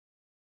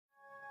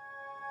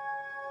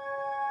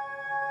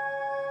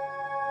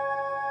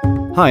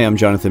Hi, I'm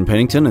Jonathan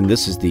Pennington, and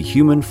this is the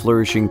Human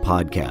Flourishing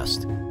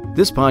Podcast.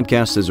 This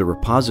podcast is a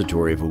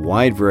repository of a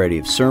wide variety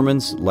of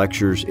sermons,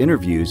 lectures,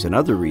 interviews, and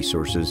other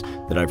resources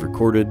that I've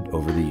recorded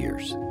over the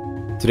years.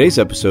 Today's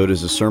episode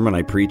is a sermon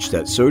I preached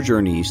at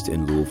Sojourn East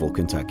in Louisville,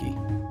 Kentucky.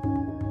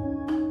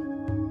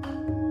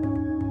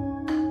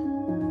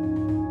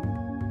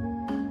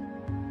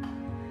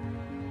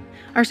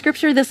 Our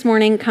scripture this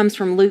morning comes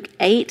from Luke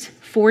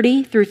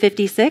 8:40 through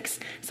 56.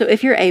 So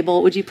if you're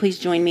able, would you please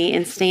join me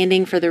in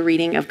standing for the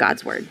reading of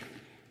God's word?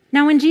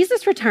 Now when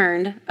Jesus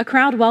returned, a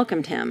crowd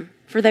welcomed him,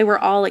 for they were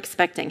all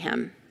expecting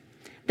him.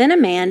 Then a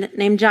man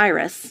named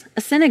Jairus,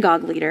 a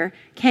synagogue leader,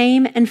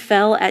 came and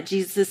fell at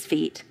Jesus'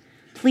 feet,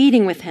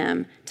 pleading with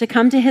him to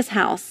come to his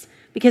house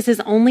because his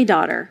only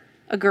daughter,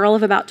 a girl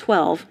of about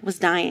 12, was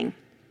dying.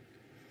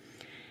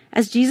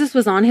 As Jesus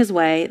was on his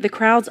way, the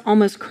crowds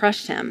almost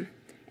crushed him.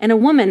 And a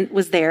woman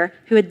was there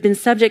who had been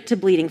subject to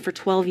bleeding for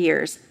 12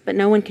 years, but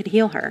no one could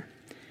heal her.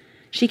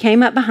 She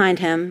came up behind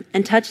him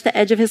and touched the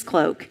edge of his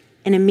cloak,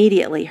 and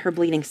immediately her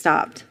bleeding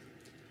stopped.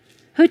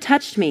 "Who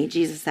touched me?"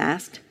 Jesus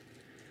asked.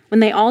 When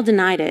they all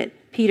denied it,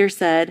 Peter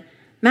said,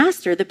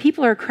 "Master, the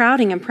people are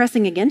crowding and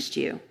pressing against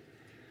you."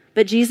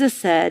 But Jesus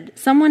said,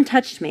 "Someone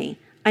touched me.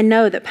 I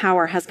know that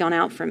power has gone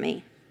out from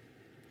me."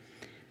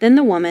 Then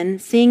the woman,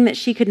 seeing that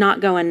she could not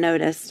go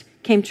unnoticed,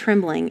 came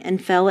trembling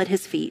and fell at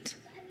his feet.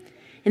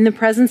 In the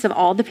presence of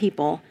all the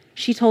people,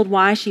 she told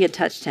why she had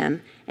touched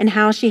him and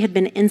how she had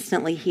been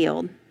instantly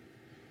healed.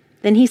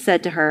 Then he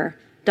said to her,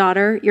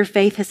 "Daughter, your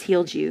faith has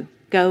healed you.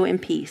 Go in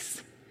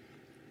peace."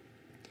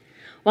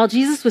 While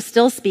Jesus was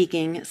still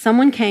speaking,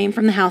 someone came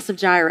from the house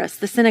of Jairus,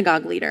 the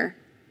synagogue leader.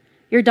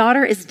 "Your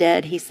daughter is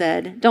dead," he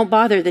said. "Don't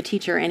bother the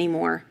teacher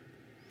anymore."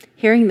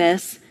 Hearing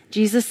this,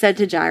 Jesus said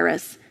to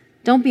Jairus,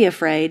 "Don't be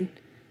afraid.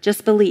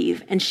 Just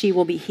believe, and she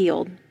will be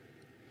healed."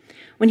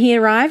 When he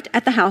arrived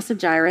at the house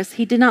of Jairus,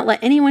 he did not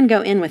let anyone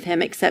go in with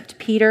him except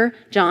Peter,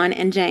 John,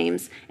 and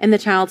James, and the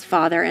child's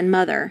father and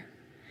mother.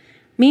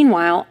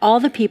 Meanwhile, all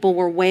the people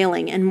were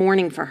wailing and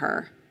mourning for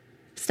her.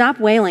 "Stop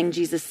wailing,"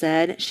 Jesus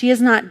said. "She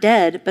is not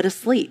dead, but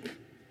asleep."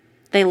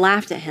 They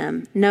laughed at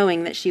him,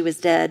 knowing that she was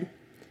dead.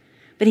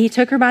 But he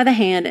took her by the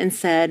hand and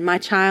said, "My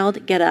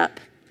child, get up."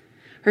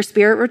 Her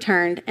spirit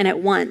returned, and at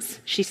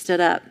once she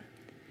stood up.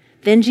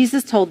 Then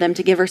Jesus told them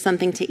to give her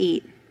something to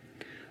eat.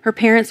 Her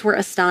parents were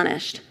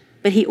astonished,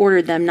 but he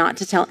ordered them not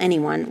to tell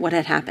anyone what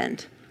had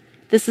happened.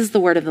 This is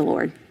the word of the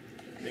Lord.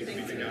 Thanks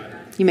be to God.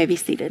 You may be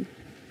seated.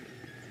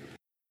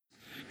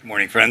 Good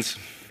morning, friends.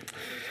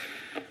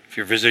 If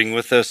you're visiting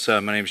with us,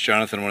 my name is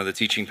Jonathan, one of the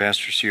teaching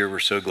pastors here. We're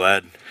so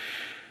glad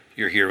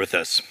you're here with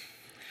us.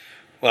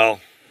 Well,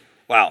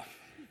 wow,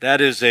 that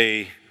is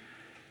a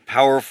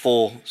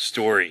powerful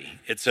story.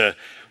 It's a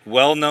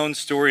well-known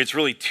story. It's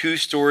really two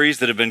stories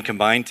that have been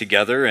combined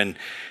together, and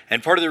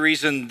part of the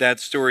reason that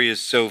story is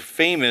so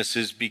famous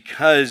is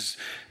because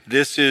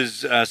this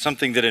is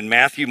something that in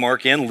Matthew,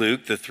 Mark, and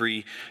Luke, the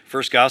three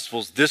first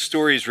Gospels, this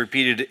story is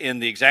repeated in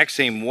the exact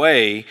same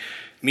way,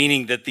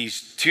 meaning that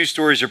these two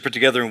stories are put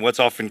together in what's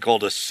often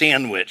called a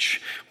sandwich,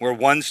 where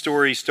one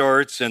story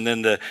starts and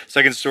then the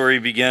second story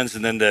begins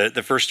and then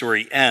the first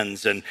story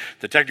ends. And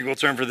the technical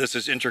term for this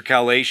is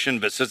intercalation,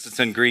 but since it's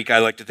in Greek, I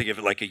like to think of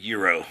it like a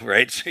euro,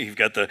 right? So you've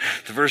got the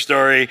first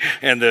story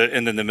and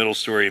then the middle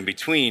story in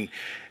between.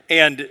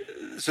 And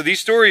so these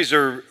stories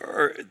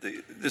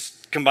this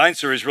combined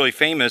story is really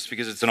famous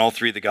because it's in all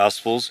three of the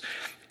Gospels.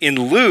 In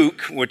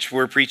Luke, which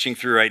we're preaching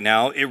through right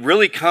now, it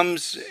really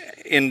comes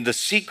in the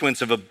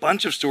sequence of a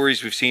bunch of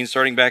stories we've seen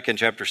starting back in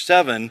chapter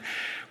 7,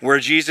 where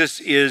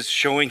Jesus is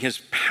showing his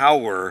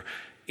power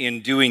in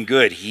doing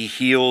good. He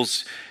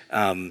heals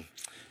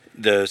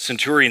the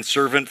centurion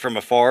servant from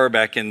afar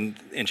back in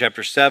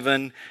chapter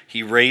 7.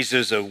 He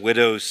raises a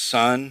widow's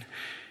son.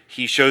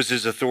 He shows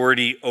his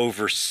authority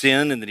over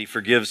sin and that he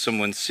forgives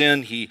someone's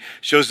sin. He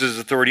shows his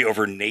authority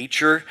over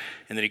nature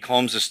and that he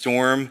calms a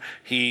storm.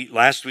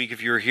 Last week,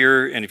 if you were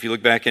here, and if you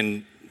look back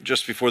in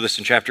just before this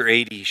in chapter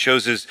 8, he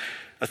shows his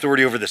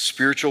authority over the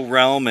spiritual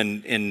realm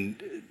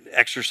and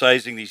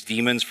exorcising these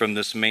demons from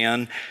this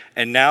man.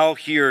 And now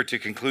here to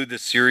conclude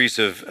this series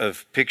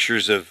of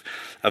pictures of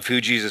who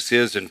Jesus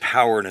is and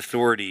power and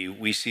authority,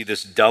 we see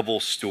this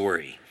double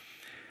story.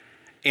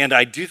 And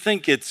I do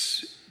think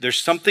there's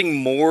something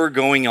more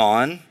going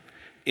on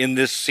in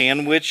this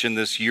sandwich, in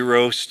this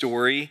Euro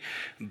story,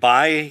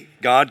 by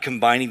God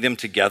combining them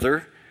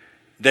together,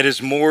 that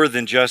is more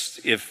than just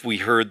if we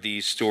heard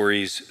these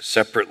stories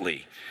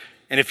separately.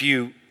 And if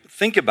you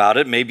think about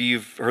it, maybe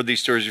you've heard these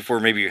stories before,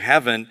 maybe you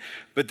haven't,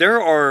 but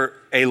there are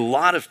a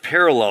lot of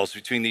parallels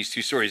between these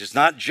two stories. It's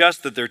not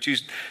just that they're two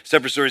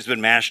separate stories that have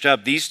been mashed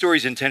up. These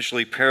stories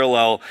intentionally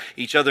parallel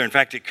each other. In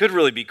fact, it could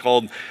really be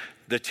called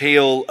the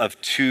tale of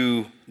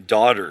two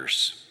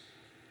daughters.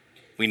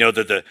 We know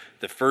that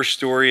the first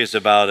story is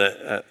about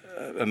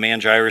a man,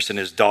 Jairus, and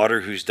his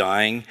daughter who's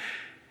dying.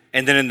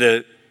 And then in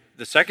the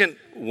second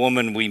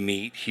woman we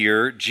meet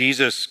here,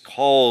 Jesus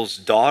calls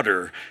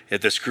daughter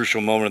at this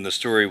crucial moment in the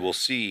story we'll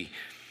see.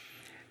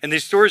 And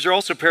these stories are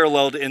also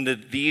paralleled in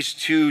that these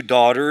two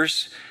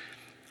daughters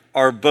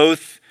are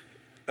both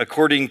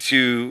according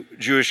to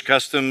Jewish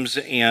customs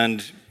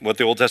and what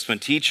the Old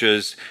Testament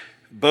teaches,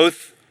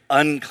 both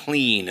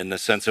unclean in the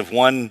sense of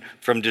one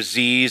from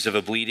disease of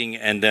a bleeding,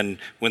 and then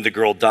when the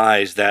girl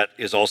dies, that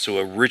is also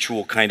a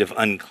ritual kind of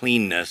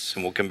uncleanness,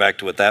 and we'll come back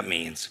to what that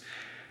means.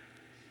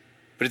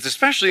 But it's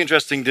especially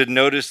interesting to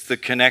notice the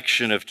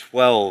connection of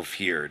 12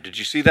 here. Did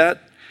you see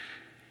that?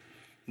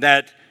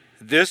 That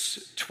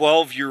this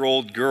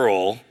 12-year-old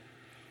girl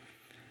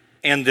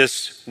and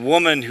this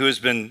woman who has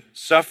been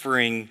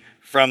suffering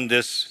from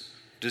this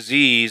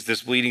disease,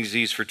 this bleeding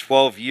disease for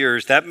 12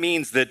 years, that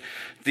means that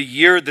the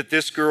year that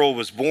this girl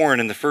was born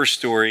in the first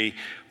story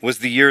was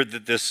the year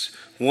that this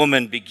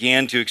woman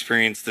began to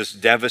experience this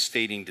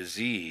devastating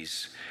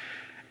disease.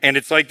 And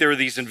it's like there are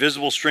these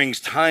invisible strings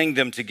tying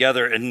them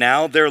together, and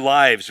now their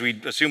lives, we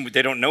assume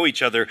they don't know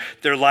each other,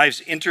 their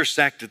lives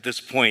intersect at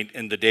this point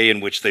in the day in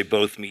which they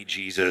both meet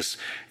Jesus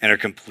and are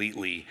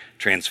completely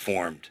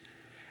transformed.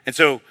 And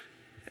so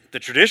the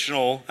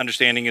traditional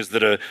understanding is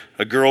that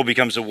a girl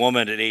becomes a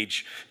woman at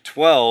age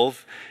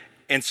 12,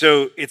 and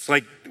so it's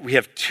like we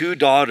have two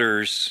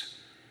daughters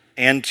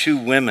and two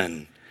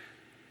women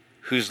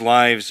whose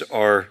lives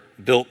are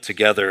built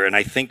together. And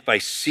I think by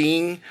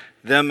seeing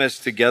them as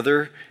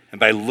together, and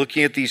by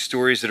looking at these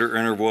stories that are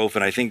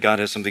interwoven, I think God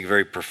has something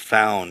very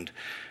profound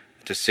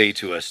to say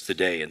to us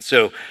today. And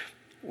so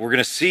we're going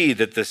to see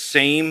that the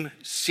same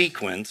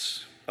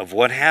sequence of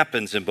what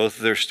happens in both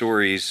of their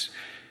stories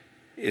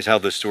is how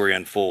the story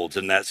unfolds.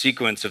 And that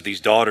sequence of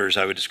these daughters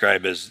I would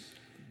describe as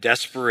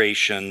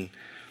desperation,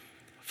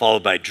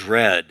 followed by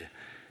dread,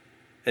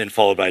 and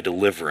followed by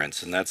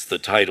deliverance. And that's the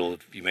title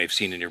you may have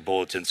seen in your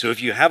bulletin. So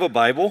if you have a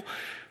Bible,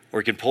 or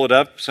you can pull it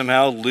up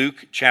somehow,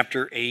 Luke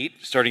chapter 8,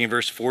 starting in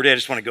verse 40. I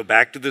just want to go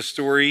back to this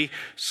story,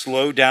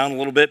 slow down a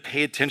little bit,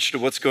 pay attention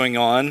to what's going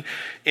on,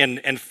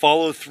 and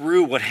follow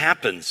through what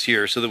happens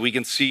here so that we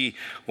can see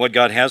what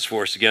God has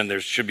for us. Again,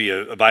 there should be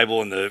a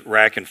Bible in the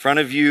rack in front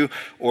of you,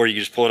 or you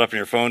just pull it up on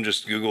your phone,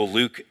 just Google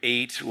Luke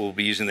 8. We'll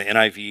be using the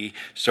NIV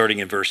starting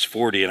in verse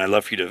 40, and I'd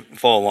love for you to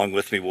follow along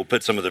with me. We'll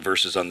put some of the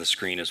verses on the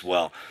screen as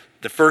well.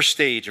 The first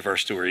stage of our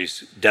story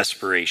is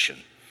desperation.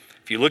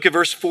 If you look at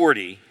verse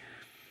 40,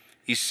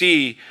 you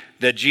see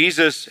that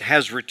Jesus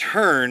has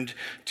returned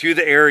to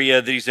the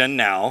area that he's in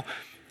now.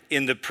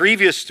 In the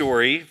previous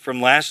story from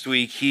last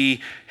week,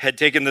 he had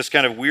taken this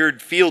kind of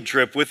weird field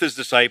trip with his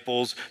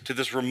disciples to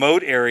this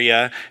remote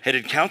area, had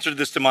encountered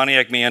this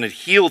demoniac man, had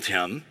healed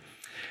him,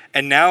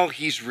 and now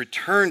he's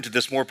returned to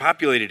this more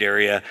populated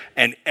area,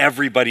 and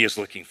everybody is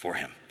looking for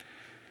him.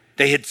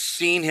 They had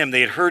seen him,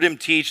 they had heard him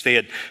teach, they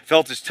had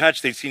felt his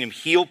touch, they'd seen him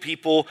heal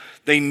people.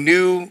 They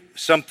knew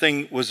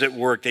something was at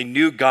work. They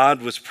knew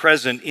God was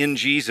present in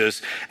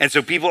Jesus. And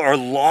so people are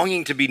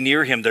longing to be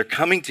near him. They're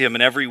coming to him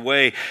in every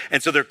way.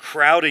 And so they're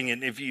crowding.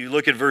 And if you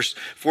look at verse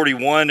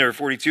 41 or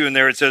 42 in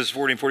there, it says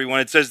 40 and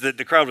 41, it says that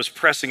the crowd was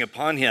pressing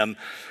upon him.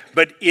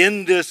 But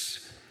in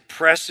this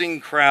pressing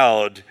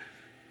crowd,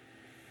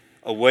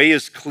 a way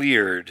is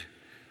cleared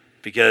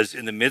because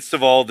in the midst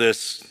of all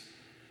this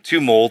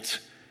tumult,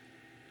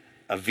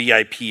 a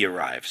VIP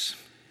arrives.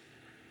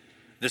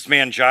 This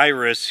man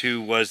Jairus,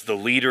 who was the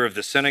leader of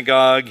the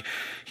synagogue,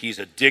 he's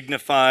a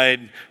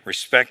dignified,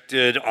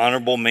 respected,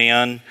 honorable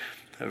man,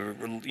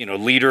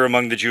 leader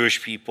among the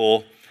Jewish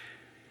people.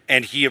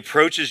 And he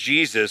approaches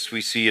Jesus, we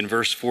see in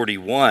verse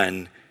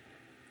 41,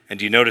 and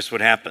do you notice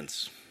what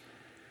happens?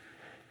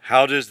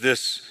 How does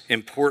this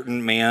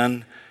important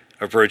man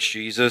approach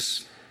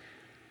Jesus?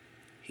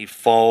 He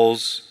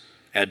falls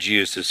at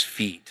Jesus'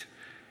 feet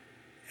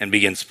and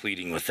begins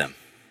pleading with him.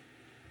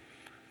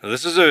 Now,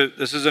 this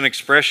is an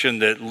expression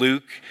that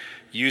Luke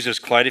uses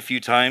quite a few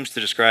times to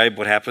describe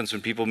what happens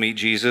when people meet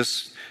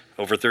Jesus.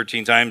 Over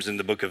 13 times in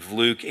the book of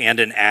Luke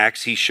and in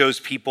Acts, he shows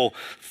people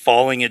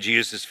falling at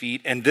Jesus' feet.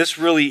 And this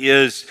really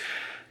is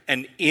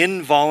an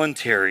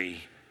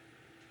involuntary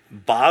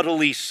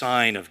bodily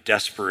sign of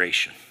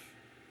desperation.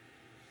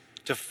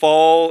 To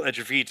fall at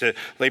your feet, to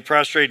lay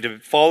prostrate, to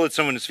fall at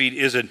someone's feet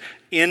is an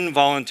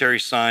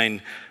involuntary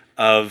sign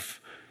of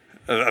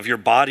your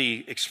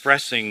body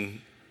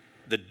expressing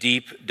the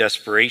deep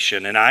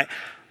desperation. And I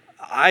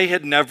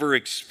had never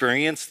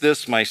experienced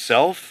this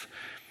myself,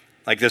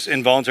 like this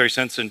involuntary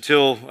sense,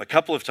 until a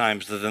couple of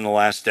times within the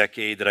last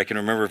decade that I can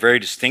remember very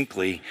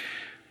distinctly.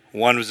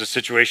 One was a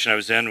situation I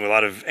was in with a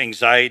lot of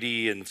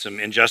anxiety and some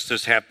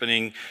injustice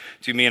happening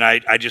to me. And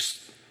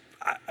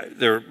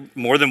there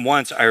more than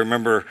once, I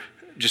remember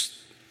just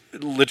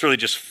literally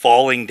just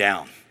falling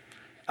down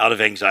out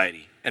of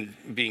anxiety and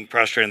being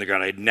prostrate on the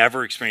ground. I had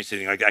never experienced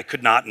anything like that. I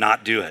could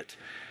not do it.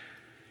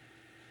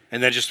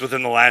 And then just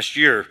within the last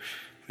year,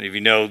 many of you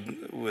know,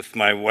 with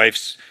my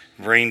wife's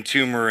brain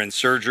tumor and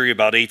surgery,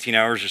 about 18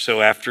 hours or so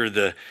after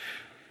the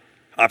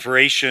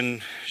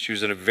operation, she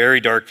was in a very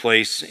dark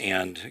place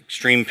and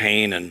extreme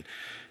pain,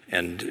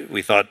 and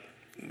we thought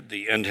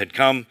the end had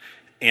come,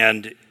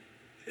 and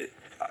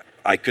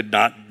I could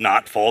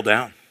not fall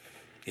down,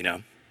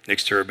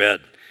 next to her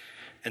bed.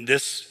 And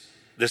this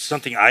is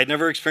something I'd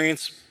never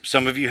experienced.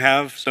 Some of you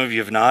have, some of you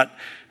have not.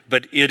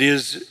 But it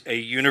is a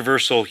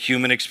universal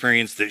human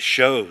experience that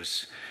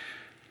shows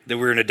that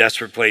we're in a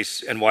desperate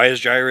place. And why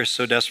is Jairus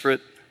so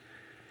desperate?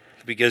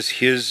 Because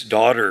his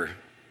daughter,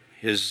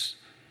 his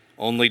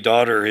only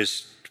daughter,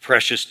 his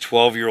precious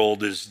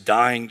 12-year-old is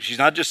dying. She's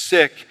not just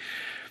sick.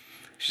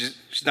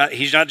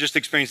 He's not just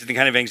experiencing the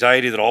kind of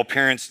anxiety that all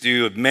parents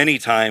do many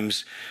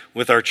times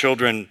with our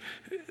children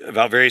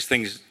about various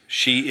things.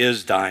 She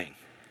is dying.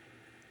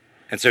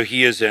 And so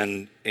he is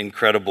in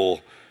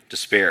incredible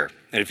despair.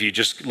 And if you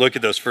just look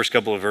at those first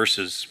couple of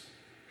verses,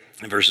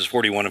 in verses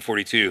 41 and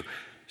 42,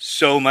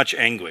 so much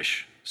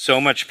anguish,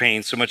 so much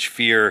pain, so much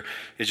fear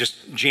is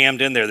just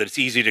jammed in there that it's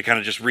easy to kind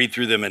of just read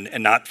through them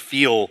and not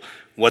feel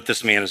what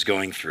this man is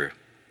going through.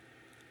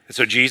 And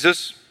so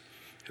Jesus,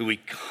 who we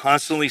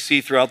constantly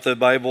see throughout the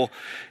Bible,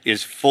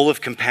 is full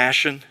of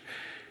compassion.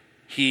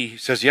 He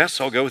says, yes,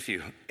 I'll go with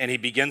you. And he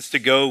begins to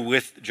go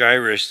with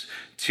Jairus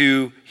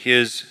to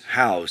his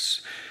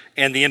house.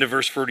 And the end of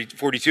verse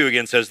 42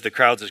 again says the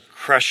crowds is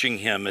crushing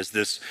him as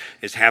this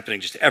is happening.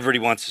 Just everybody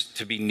wants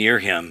to be near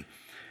him.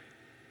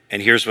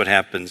 And here's what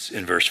happens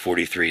in verse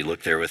 43.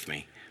 Look there with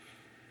me.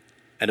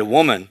 And a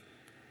woman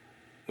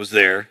was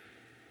there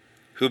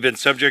who had been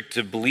subject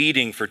to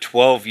bleeding for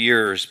 12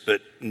 years,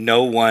 but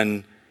no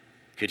one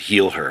could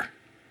heal her.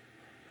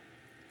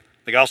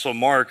 The Gospel of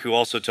Mark, who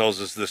also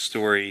tells us this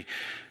story,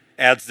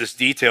 adds this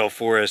detail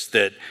for us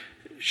that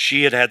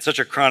she had had such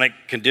a chronic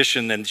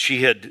condition and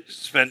she had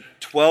spent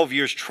 12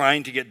 years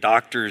trying to get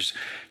doctors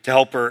to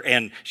help her,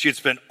 and she had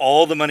spent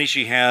all the money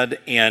she had,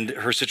 and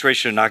her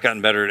situation had not gotten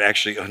better. It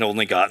actually had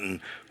only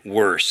gotten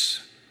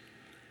worse.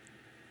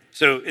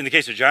 So in the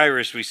case of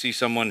Jairus, we see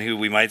someone who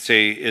we might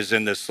say is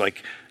in this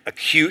like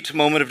acute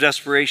moment of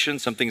desperation.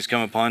 Something's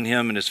come upon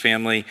him and his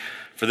family.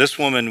 For this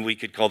woman, we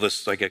could call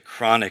this like a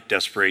chronic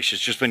desperation.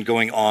 It's just been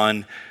going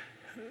on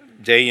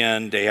day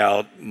in, day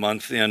out,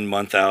 month in,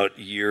 month out,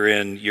 year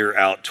in, year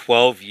out,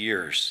 12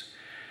 years.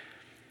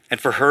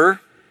 And for her,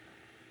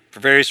 for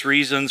various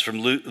reasons,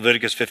 from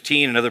Leviticus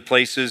 15 and other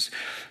places,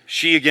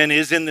 she again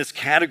is in this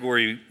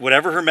category,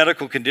 whatever her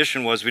medical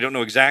condition was, we don't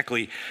know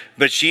exactly,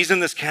 but she's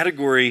in this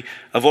category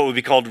of what would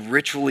be called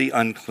ritually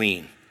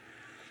unclean,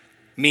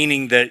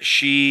 meaning that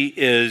she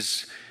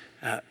is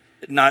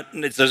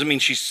it doesn't mean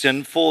she's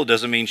sinful, it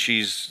doesn't mean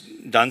she's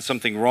done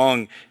something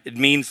wrong. It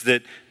means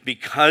that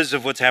because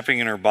of what's happening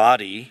in her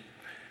body,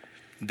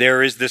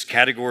 there is this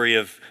category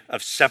of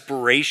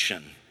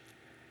separation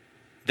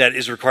that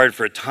is required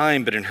for a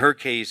time, but in her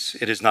case,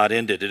 it has not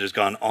ended. It has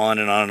gone on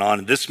and on and on.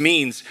 And this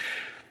means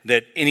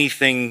that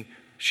anything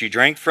she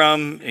drank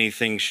from,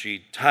 anything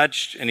she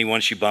touched,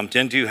 anyone she bumped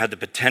into had the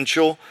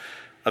potential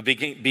of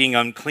being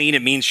unclean.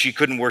 It means she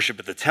couldn't worship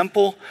at the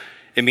temple.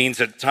 It means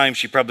at times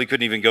she probably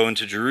couldn't even go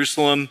into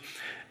Jerusalem.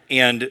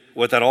 And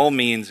what that all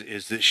means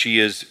is that she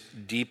is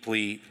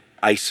deeply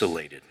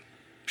isolated.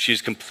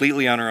 She's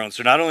completely on her own.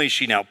 So not only is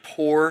she now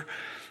poor,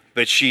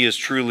 but she is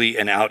truly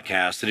an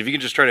outcast. And if you can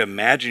just try to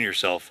imagine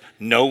yourself,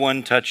 no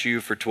one touch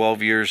you for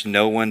 12 years,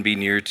 no one be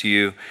near to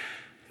you,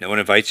 no one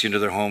invites you into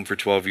their home for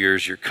 12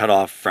 years, you're cut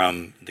off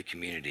from the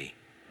community.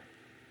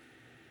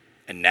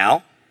 And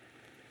now,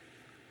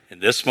 in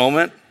this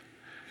moment,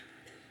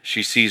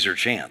 she sees her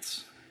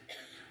chance.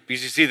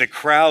 Because you see, the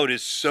crowd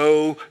is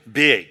so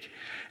big,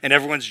 and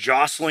everyone's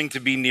jostling to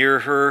be near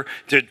her,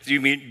 to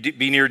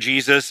be near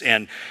Jesus,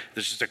 and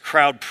there's just a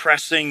crowd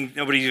pressing.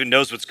 Nobody even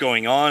knows what's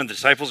going on. The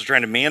disciples are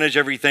trying to manage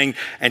everything,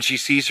 and she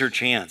sees her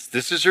chance.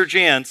 This is her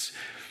chance,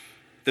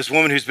 this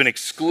woman who's been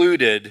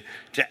excluded,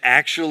 to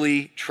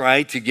actually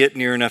try to get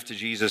near enough to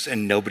Jesus,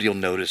 and nobody will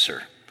notice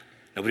her.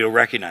 Nobody will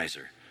recognize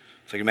her.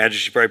 So I can imagine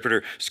she probably put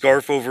her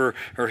scarf over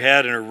her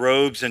head and her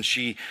robes, and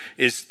she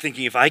is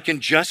thinking, if I can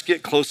just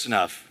get close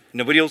enough,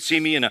 nobody will see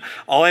me, and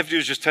all I have to do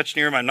is just touch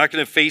near him. I'm not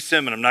going to face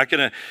him, and I'm not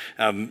going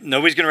to,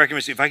 nobody's going to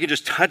recognize me. If I could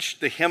just touch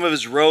the hem of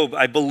his robe,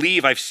 I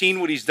believe, I've seen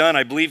what he's done.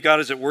 I believe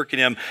God is at work in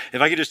him.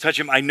 If I could just touch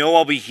him, I know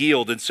I'll be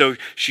healed. And so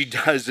she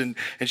does, and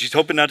she's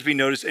hoping not to be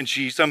noticed, and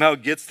she somehow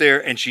gets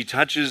there, and she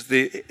touches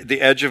the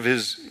edge of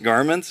his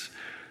garments,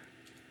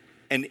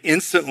 and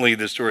instantly,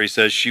 the story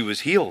says, she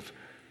was healed.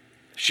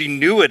 She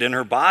knew it in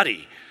her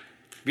body.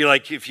 It'd be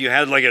like if you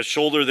had like a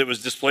shoulder that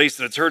was displaced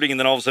and it's hurting, and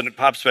then all of a sudden it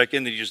pops back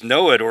in, that you just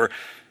know it. Or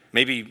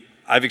maybe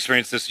I've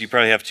experienced this, you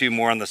probably have too,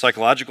 more on the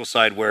psychological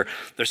side, where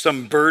there's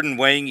some burden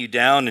weighing you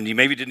down and you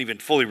maybe didn't even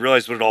fully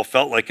realize what it all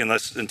felt like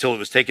until it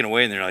was taken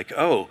away, and they're like,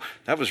 oh,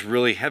 that was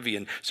really heavy.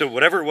 And so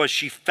whatever it was,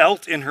 she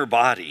felt in her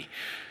body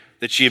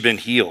that she had been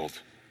healed.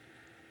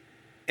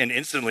 And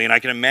instantly, and I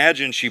can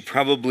imagine she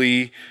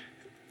probably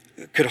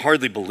could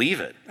hardly believe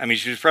it. I mean,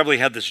 she probably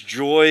had this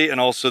joy and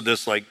also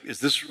this like, is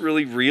this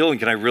really real? And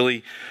can I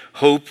really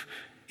hope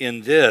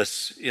in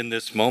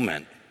this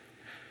moment?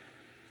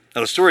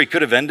 Now, the story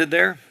could have ended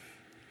there.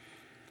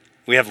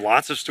 We have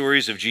lots of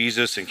stories of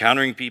Jesus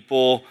encountering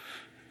people,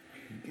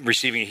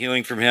 receiving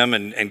healing from him,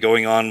 and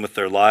going on with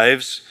their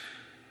lives.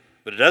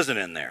 But it doesn't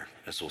end there,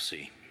 as we'll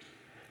see.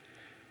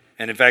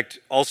 And in fact,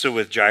 also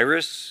with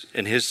Jairus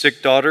and his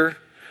sick daughter,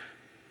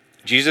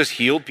 Jesus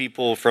healed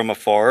people from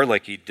afar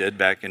like he did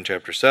back in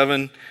chapter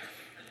 7.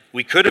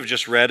 We could have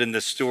just read in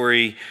this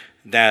story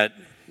that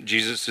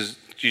Jesus'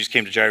 Jesus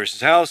came to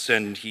Jairus' house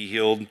and he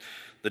healed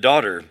the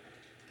daughter.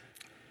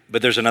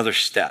 But there's another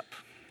step.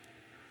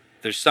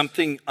 There's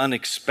something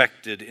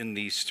unexpected in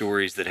these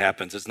stories that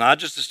happens. It's not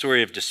just a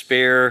story of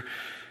despair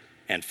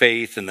and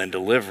faith and then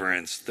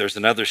deliverance. There's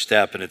another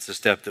step, and it's a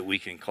step that we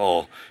can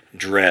call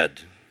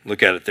dread.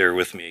 Look at it there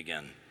with me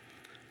again.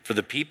 For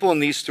the people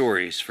in these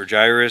stories, for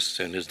Jairus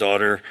and his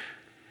daughter,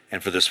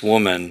 and for this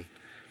woman,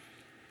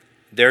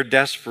 their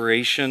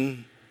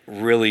desperation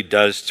really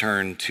does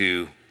turn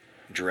to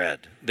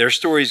dread. Their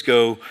stories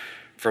go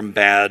from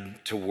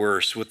bad to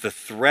worse, with the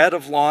threat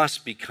of loss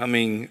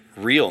becoming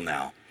real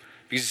now.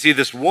 Because you see,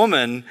 this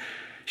woman,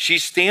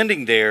 she's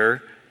standing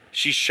there,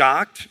 she's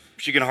shocked,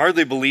 she can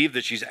hardly believe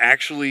that she's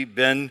actually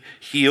been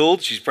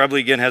healed. She's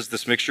probably, again, has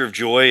this mixture of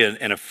joy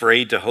and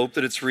afraid to hope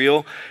that it's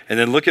real. And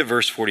then look at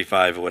verse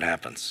 45 of what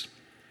happens.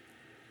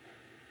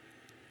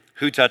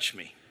 Who touched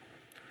me?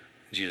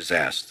 Jesus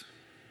asked.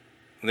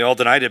 When they all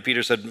denied it,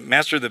 Peter said,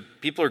 Master, the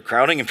people are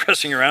crowding and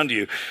pressing around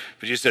you.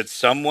 But Jesus said,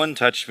 someone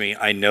touched me.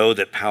 I know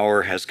that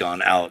power has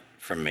gone out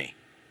from me.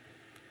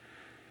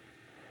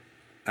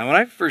 Now, when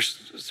I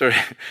first started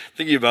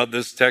thinking about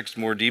this text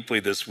more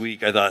deeply this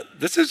week, I thought,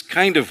 this is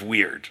kind of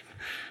weird.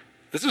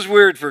 This is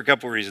weird for a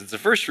couple of reasons. The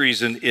first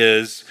reason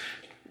is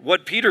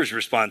what Peter's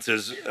response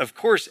is. Of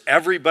course,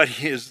 everybody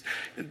is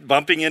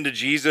bumping into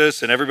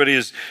Jesus, and everybody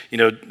is,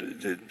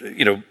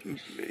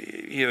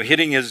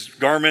 hitting his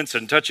garments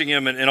and touching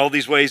him in all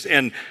these ways.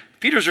 And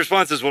Peter's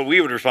response is what we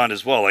would respond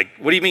as well. Like,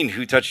 what do you mean,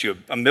 who touched you?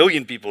 A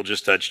million people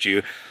just touched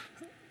you.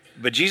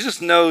 But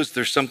Jesus knows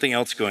there's something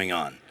else going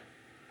on.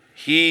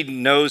 He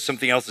knows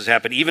something else has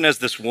happened. Even as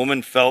this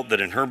woman felt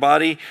that in her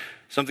body,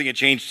 something had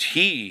changed,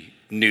 he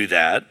knew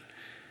that.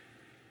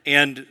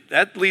 And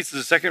that leads to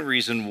the second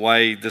reason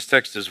why this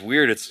text is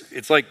weird.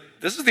 It's like,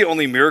 this is the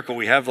only miracle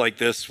we have like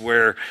this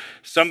where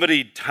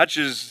somebody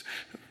touches,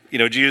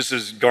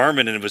 Jesus'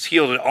 garment and it was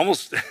healed. It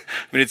almost,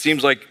 it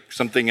seems like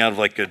something out of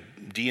like a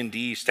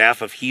D&D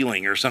staff of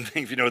healing or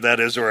something, if you know what that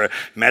is, or a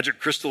magic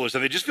crystal or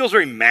something. It just feels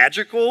very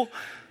magical,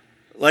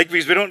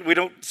 because we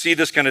don't see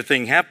this kind of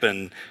thing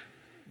happen.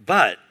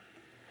 But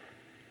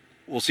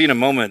we'll see in a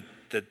moment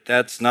that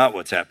that's not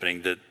what's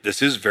happening, that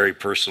this is very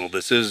personal.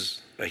 This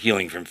is a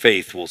healing from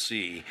faith, we'll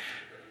see.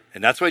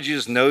 And that's why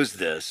Jesus knows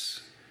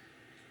this.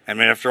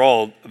 After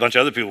all, a bunch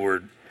of other people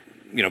were,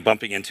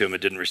 bumping into him and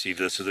didn't receive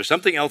this. So there's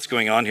something else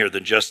going on here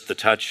than just the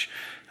touch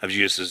of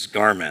Jesus'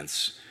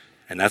 garments.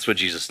 And that's what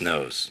Jesus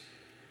knows.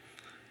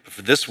 But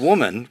for this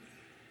woman,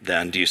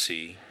 then, do you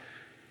see,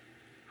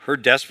 her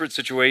desperate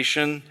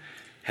situation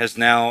has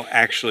now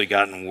actually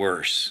gotten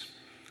worse.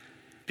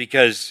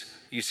 Because,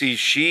 you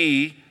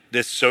see,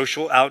 this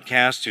social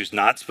outcast who's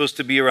not supposed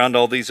to be around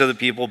all these other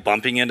people,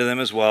 bumping into them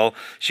as well.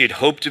 She had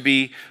hoped to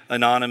be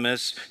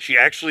anonymous. She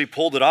actually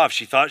pulled it off.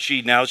 She thought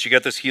now she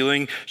got this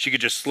healing, she could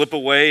just slip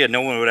away and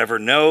no one would ever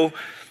know.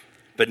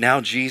 But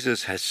now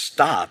Jesus has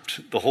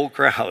stopped the whole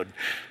crowd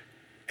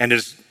and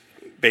has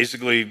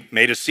basically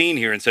made a scene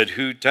here and said,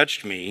 who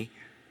touched me?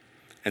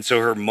 And so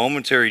her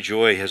momentary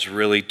joy has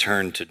really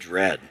turned to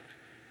dread.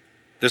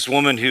 This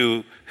woman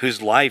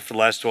whose life for the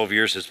last 12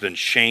 years has been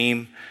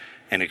shame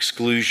and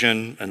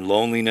exclusion and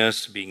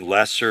loneliness, being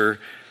lesser,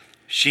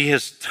 she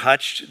has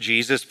touched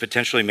Jesus,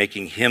 potentially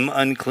making him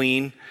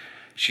unclean.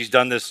 She's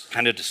done this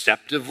kind of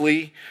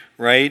deceptively,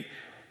 right?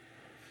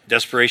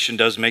 Desperation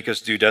does make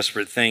us do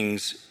desperate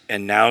things,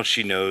 and now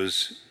she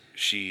knows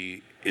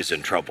she is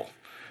in trouble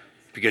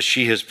because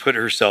she has put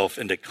herself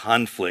into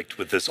conflict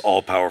with this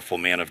all-powerful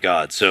man of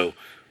God. So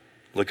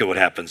look at what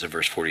happens in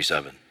verse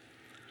 47.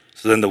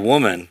 So then the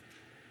woman,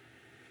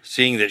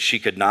 seeing that she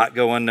could not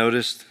go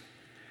unnoticed,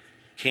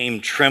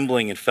 came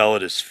trembling and fell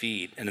at his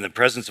feet. And in the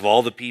presence of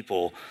all the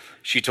people,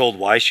 she told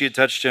why she had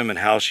touched him and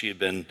how she had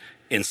been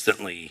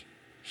instantly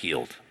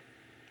healed.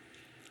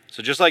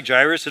 So just like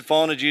Jairus had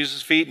fallen at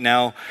Jesus' feet,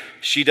 now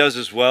she does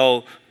as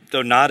well,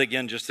 though not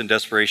again just in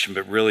desperation,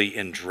 but really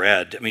in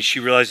dread.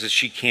 She realizes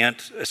she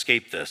can't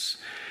escape this.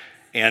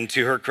 And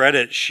to her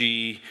credit,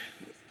 she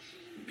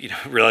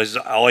realizes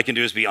all I can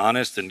do is be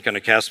honest and kind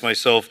of cast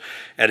myself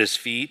at his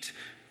feet.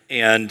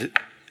 And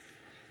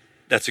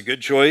that's a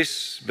good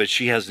choice, but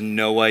she has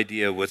no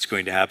idea what's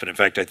going to happen. In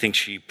fact, I think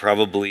she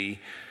probably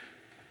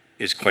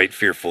is quite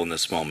fearful in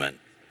this moment.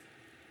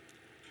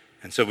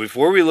 And so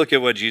before we look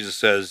at what Jesus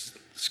says,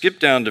 skip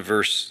down to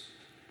verse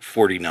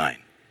 49.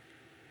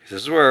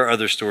 This is where our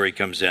other story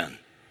comes in.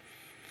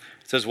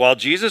 It says, while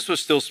Jesus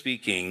was still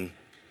speaking,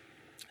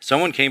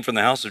 someone came from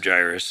the house of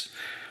Jairus,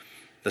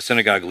 the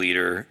synagogue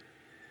leader,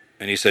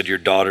 and he said, your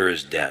daughter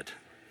is dead.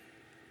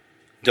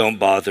 Don't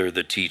bother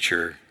the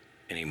teacher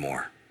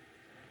anymore.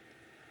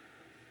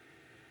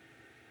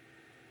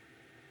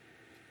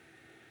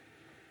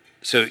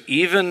 So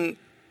even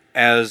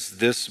as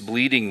this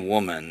bleeding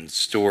woman's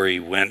story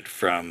went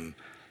from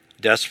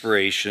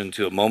desperation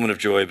to a moment of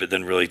joy, but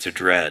then really to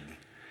dread,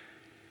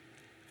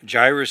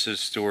 Jairus'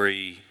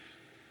 story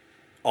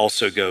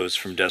also goes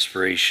from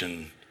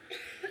desperation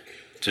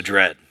to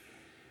dread.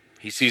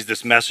 He sees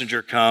this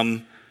messenger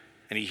come,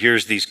 and he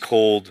hears these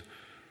cold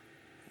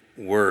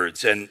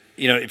words. And,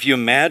 if you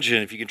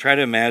can try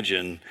to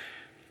imagine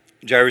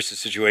Jairus'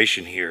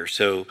 situation here.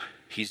 So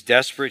he's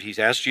desperate. He's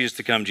asked Jesus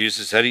to come.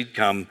 Jesus said he'd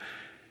come.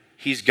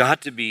 He's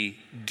got to be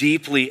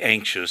deeply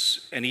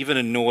anxious and even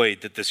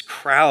annoyed that this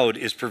crowd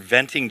is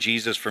preventing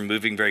Jesus from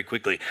moving very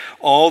quickly.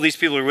 All these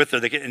people are with her.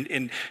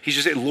 And he's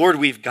just saying, Lord,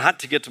 we've got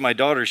to get to my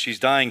daughter. She's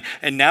dying.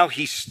 And now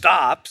he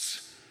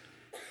stops.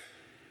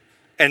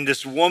 And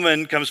this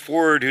woman comes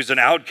forward who's an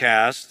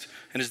outcast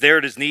and is there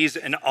at his knees.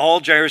 And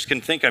all Jairus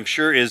can think, I'm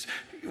sure, is,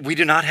 we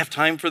do not have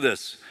time for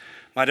this.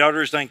 My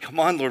daughter is dying. Come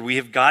on, Lord, we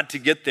have got to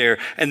get there.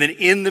 And then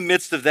in the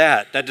midst of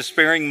that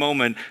despairing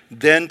moment,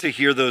 then to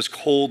hear those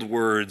cold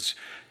words,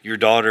 your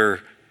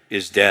daughter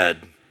is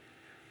dead.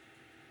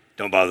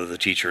 Don't bother the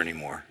teacher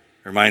anymore.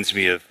 Reminds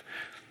me of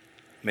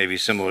maybe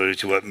similar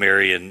to what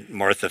Mary and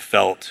Martha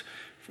felt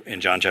in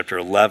John chapter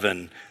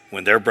 11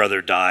 when their brother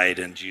died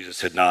and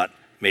Jesus had not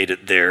made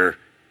it there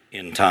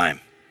in time.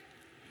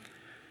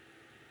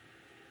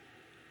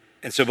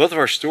 And so both of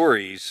our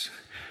stories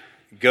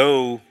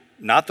go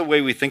not the way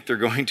we think they're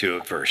going to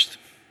at first.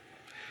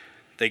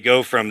 They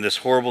go from this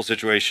horrible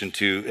situation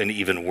to an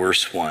even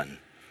worse one.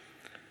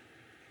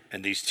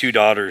 And these two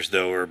daughters,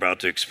 though, are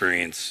about to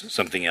experience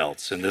something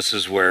else. And this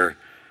is where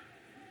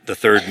the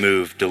third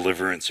move,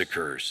 deliverance,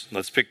 occurs.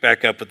 Let's pick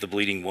back up with the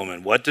bleeding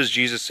woman. What does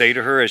Jesus say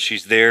to her as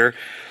she's there?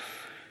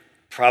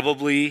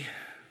 Probably,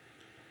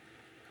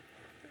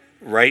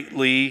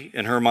 rightly,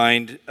 in her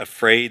mind,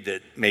 afraid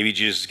that maybe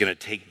Jesus is going to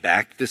take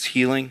back this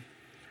healing.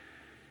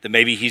 That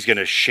maybe he's going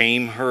to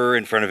shame her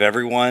in front of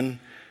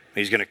everyone.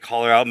 He's going to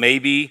call her out.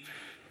 Maybe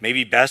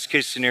best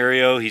case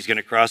scenario, he's going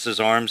to cross his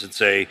arms and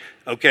say,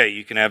 okay,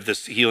 you can have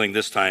this healing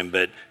this time,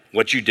 but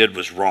what you did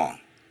was wrong.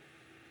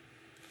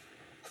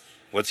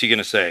 What's he going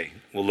to say?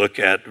 We'll look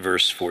at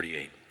verse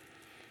 48.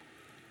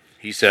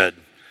 He said,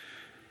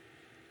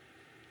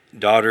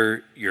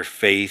 daughter, your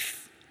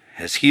faith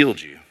has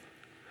healed you.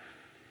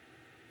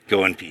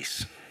 Go in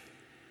peace.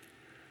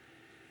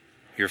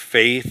 Your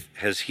faith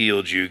has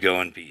healed you.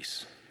 Go in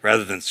peace.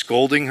 Rather than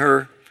scolding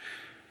her,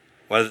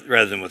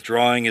 rather than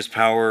withdrawing his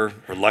power,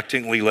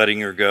 reluctantly letting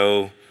her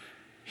go,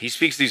 he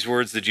speaks these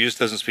words that Jesus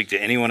doesn't speak to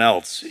anyone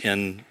else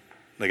in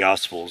the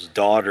Gospels.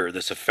 Daughter,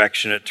 this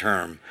affectionate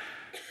term,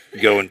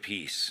 go in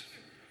peace.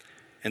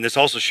 And this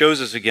also shows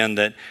us again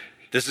that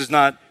this is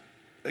not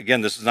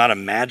a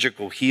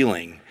magical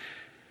healing.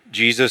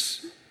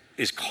 Jesus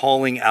is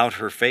calling out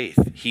her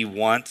faith. He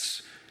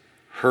wants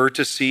her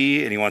to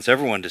see, and he wants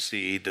everyone to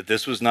see, that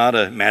this was not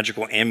a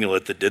magical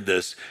amulet that did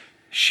this.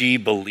 She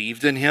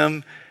believed in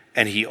him,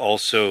 and he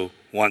also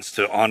wants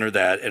to honor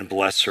that and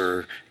bless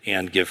her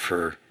and give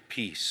her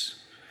peace.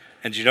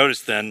 And you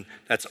notice then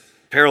that's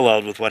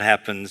paralleled with what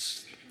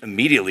happens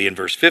immediately in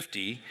verse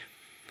 50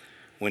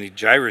 when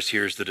Jairus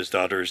hears that his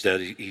daughter is dead.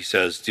 He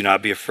says, do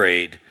not be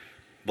afraid,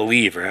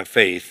 believe or have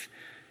faith,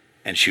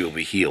 and she will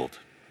be healed.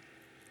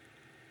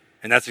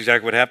 And that's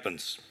exactly what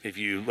happens. If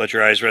you let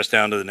your eyes rest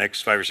down to the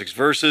next 5 or 6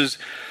 verses,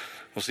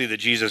 we'll see that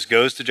Jesus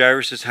goes to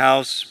Jairus'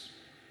 house,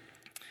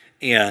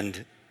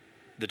 and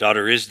the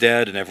daughter is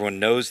dead, and everyone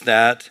knows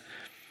that.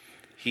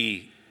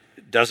 He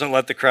doesn't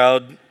let the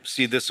crowd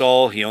see this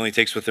all. He only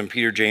takes with him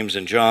Peter, James,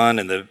 and John,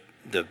 and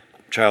the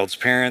child's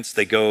parents.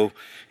 They go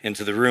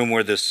into the room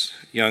where this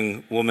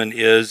young woman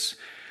is.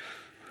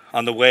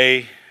 On the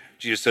way,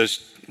 Jesus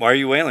says, why are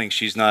you wailing?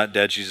 She's not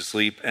dead, she's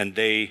asleep. And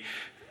they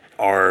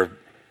are,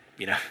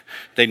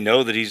 they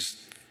know that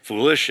he's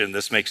foolish and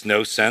this makes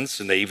no sense,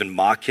 and they even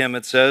mock him,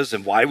 it says.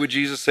 And why would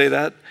Jesus say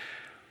that?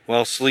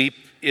 Well, sleep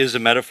is a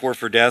metaphor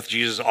for death.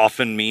 Jesus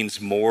often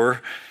means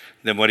more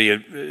than what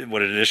it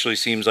initially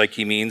seems like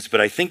he means. But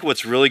I think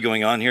what's really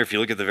going on here, if you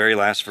look at the very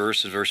last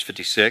verse, in verse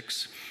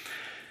 56,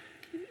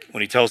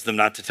 when he tells them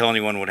not to tell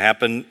anyone what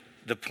happened,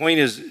 the point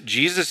is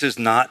Jesus is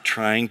not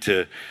trying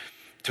to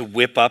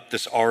whip up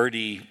this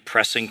already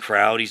pressing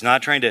crowd. He's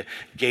not trying to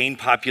gain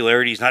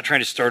popularity. He's not trying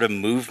to start a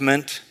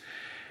movement.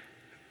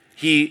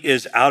 He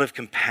is out of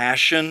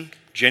compassion,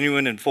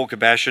 genuine and full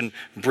compassion,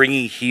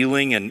 bringing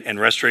healing and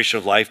restoration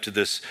of life to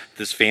this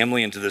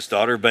family and to this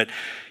daughter. But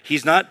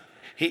he's not,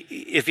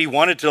 if he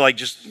wanted to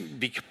just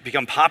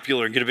become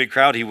popular and get a big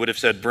crowd, he would have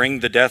said,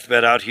 bring the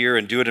deathbed out here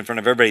and do it in front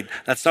of everybody.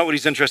 That's not what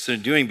he's interested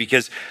in doing,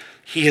 because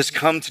he has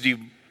come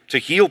to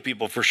heal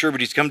people for sure,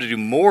 but he's come to do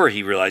more,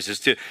 he realizes,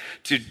 to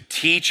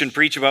teach and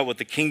preach about what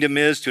the kingdom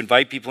is, to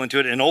invite people into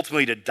it, and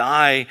ultimately to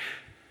die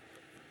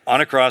on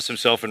a cross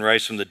himself and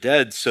rise from the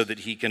dead so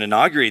that he can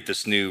inaugurate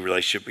this new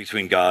relationship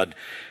between God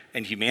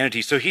and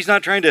humanity. So he's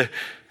not trying to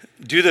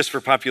do this for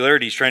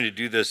popularity. He's trying to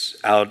do this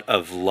out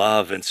of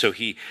love. And so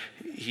he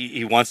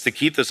wants to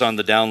keep this on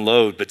the down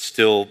low, but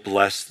still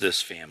bless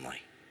this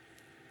family.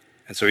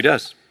 And so he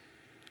does.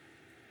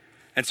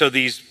 And so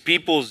these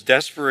people's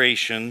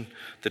desperation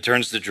that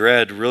turns to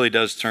dread really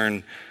does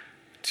turn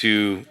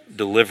to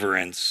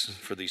deliverance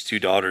for these two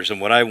daughters. And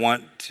what I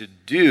want to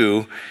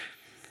do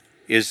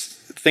is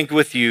think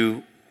with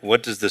you,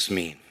 what does this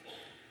mean?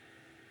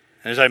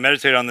 And as I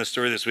meditated on this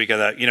story this week, I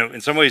thought,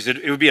 in some ways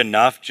it would be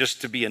enough just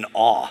to be in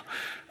awe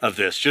of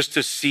this, just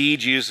to see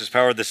Jesus'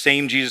 power. The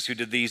same Jesus who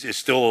did these is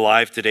still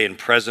alive today and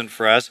present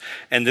for us.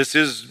 And this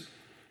is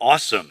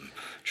awesome,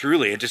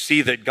 truly. And to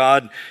see that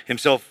God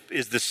himself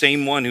is the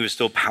same one who is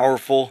still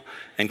powerful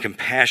and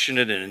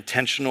compassionate and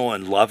intentional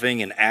and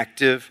loving and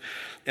active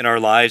in our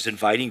lives,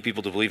 inviting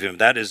people to believe him.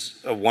 That is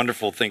a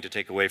wonderful thing to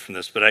take away from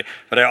this. But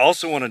I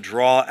also want to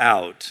draw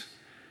out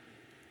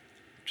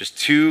just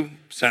two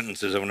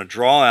sentences. I want to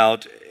draw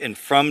out, and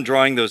from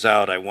drawing those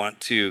out, I want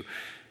to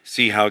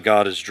see how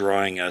God is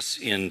drawing us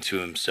into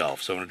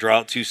himself. So I want to draw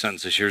out two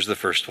sentences. Here's the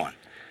first one.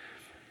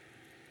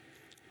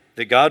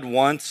 That God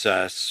wants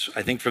us,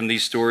 I think from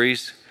these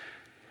stories,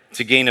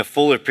 to gain a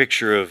fuller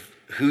picture of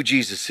who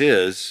Jesus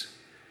is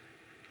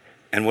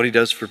and what he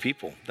does for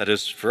people, that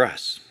is for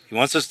us. He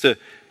wants us to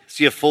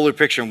see a fuller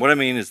picture. And what I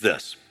mean is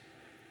this.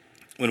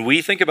 When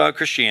we think about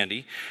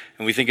Christianity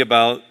and we think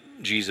about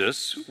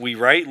Jesus, we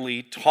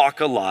rightly talk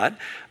a lot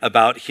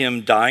about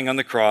him dying on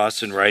the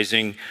cross and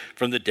rising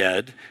from the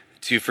dead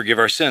to forgive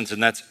our sins.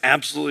 And that's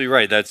absolutely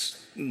right.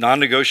 That's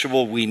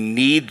non-negotiable. We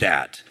need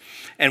that.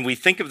 And we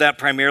think of that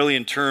primarily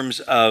in terms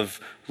of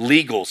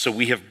legal. So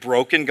we have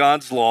broken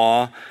God's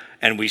law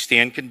and we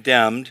stand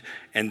condemned,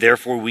 and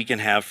therefore we can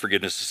have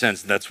forgiveness of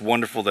sins. And that's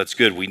wonderful. That's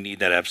good. We need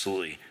that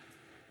absolutely.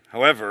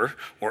 However,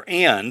 what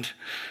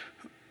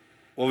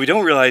we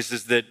don't realize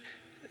is that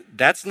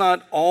that's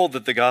not all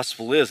that the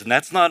gospel is, and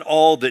that's not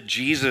all that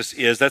Jesus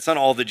is. That's not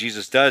all that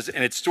Jesus does.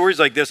 And it's stories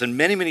like this and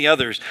many, many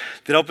others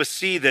that help us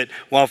see that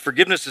while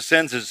forgiveness of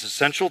sins is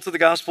essential to the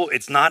gospel,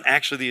 it's not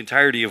actually the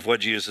entirety of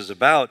what Jesus is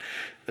about.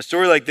 A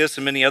story like this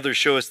and many others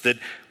show us that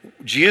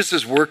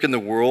Jesus' work in the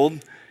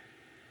world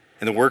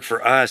and the work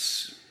for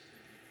us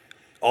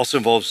also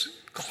involves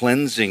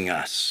cleansing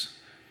us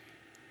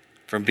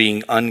from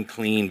being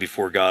unclean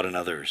before God and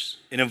others.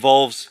 It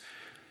involves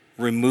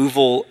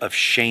removal of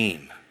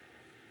shame.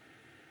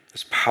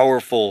 This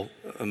powerful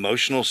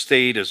emotional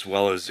state as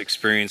well as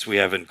experience we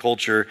have in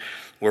culture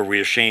where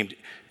we are shamed.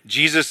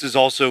 Jesus is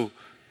also,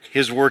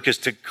 his work is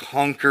to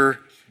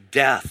conquer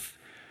death.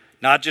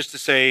 Not just to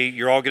say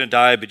you're all going to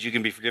die, but you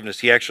can be forgiven.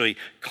 He actually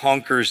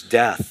conquers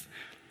death.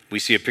 We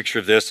see a picture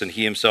of this, and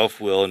he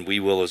himself will, and we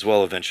will as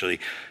well eventually.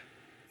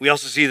 We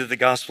also see that the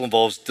gospel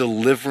involves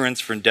deliverance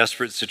from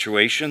desperate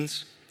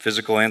situations,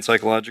 physical and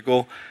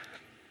psychological.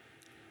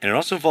 And it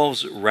also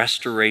involves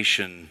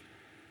restoration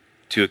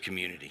to a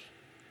community.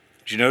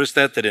 Did you notice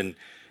that in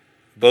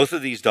both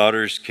of these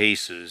daughters'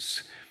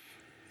 cases,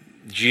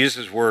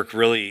 Jesus' work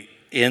really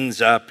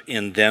ends up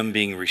in them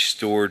being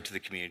restored to the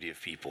community of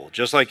people,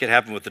 just like it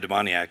happened with the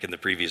demoniac in the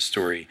previous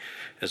story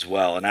as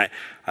well. And I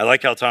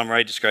like how Tom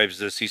Wright describes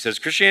this. He says,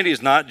 Christianity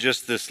is not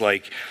just this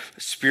like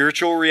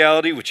spiritual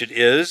reality, which it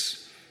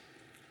is.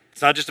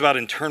 It's not just about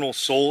internal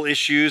soul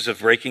issues of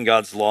breaking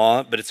God's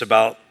law, but it's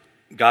about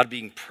God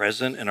being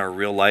present in our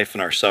real life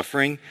and our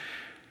suffering.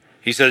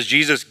 He says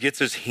Jesus gets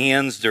his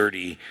hands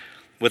dirty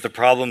with the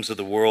problems of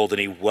the world, and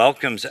he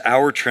welcomes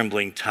our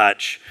trembling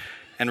touch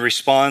and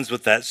responds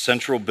with that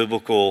central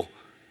biblical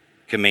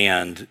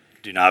command,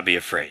 do not be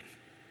afraid.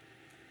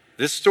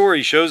 This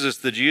story shows us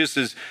that Jesus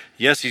is,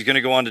 yes, he's going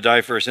to go on to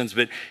die for our sins,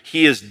 but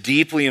he is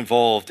deeply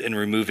involved in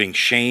removing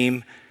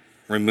shame,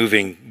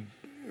 removing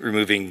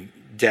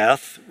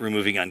death,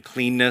 removing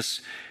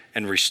uncleanness,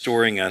 and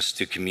restoring us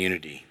to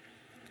community.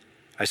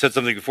 I said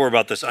something before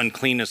about this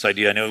uncleanness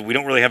idea. I know we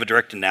don't really have a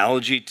direct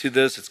analogy to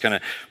this. It's kind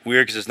of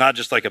weird because it's not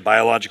just like a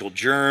biological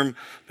germ,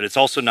 but it's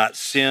also not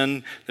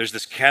sin. There's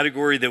this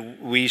category that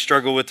we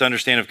struggle with to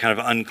understand of kind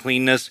of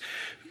uncleanness.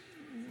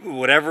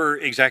 Whatever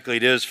exactly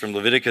it is from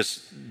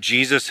Leviticus,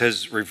 Jesus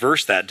has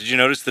reversed that. Did you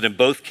notice that in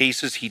both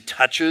cases he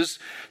touches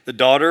the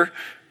daughter,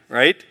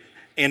 right?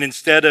 And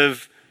instead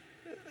of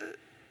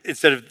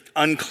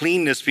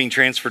uncleanness being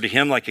transferred to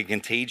him like a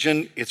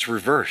contagion, it's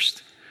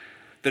reversed,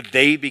 that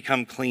they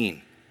become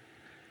clean.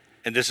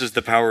 And this is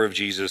the power of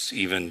Jesus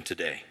even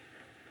today.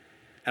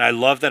 And I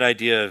love that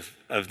idea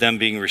of them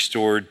being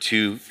restored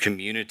to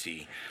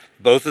community.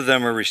 Both of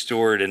them are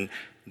restored, and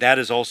that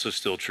is also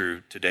still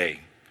true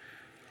today.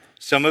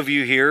 Some of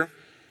you here,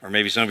 or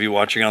maybe some of you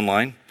watching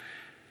online,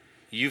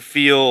 you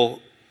feel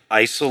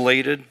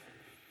isolated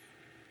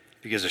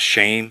because of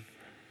shame,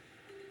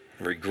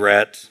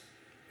 regret,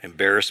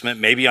 embarrassment.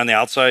 Maybe on the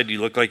outside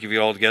you look like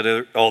you're all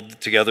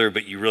together,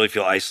 but you really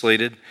feel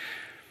isolated.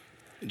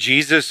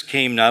 Jesus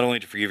came not only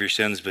to forgive your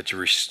sins, but to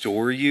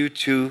restore you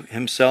to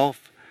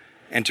himself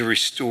and to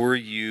restore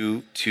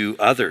you to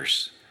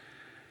others.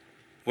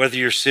 Whether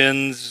your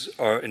sins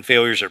and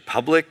failures are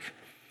public,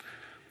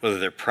 whether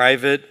they're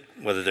private,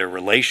 whether they're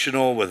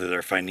relational, whether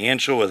they're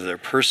financial, whether they're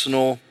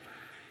personal,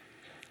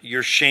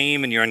 your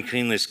shame and your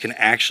uncleanness can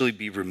actually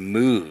be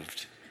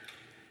removed,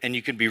 and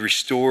you can be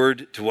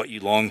restored to what you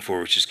long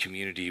for, which is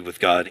community with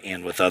God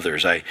and with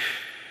others.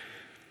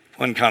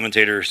 One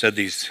commentator said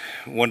these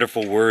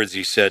wonderful words.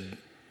 He said,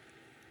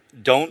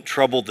 "Don't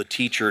trouble the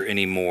teacher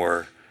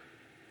anymore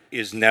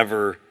is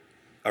never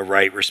a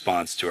right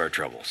response to our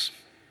troubles."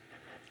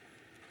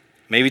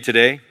 Maybe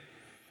today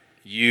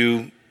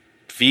you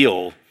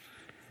feel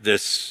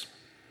this,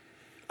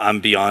 I'm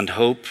beyond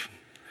hope.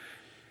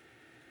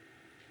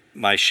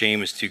 my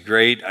shame is too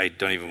great. I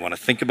don't even want to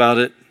think about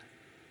it.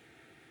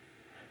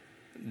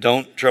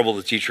 Don't trouble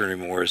the teacher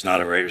anymore is not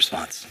a right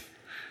response.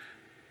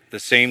 The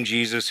same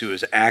Jesus who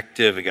is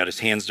active and got his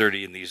hands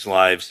dirty in these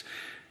lives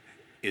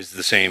is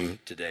the same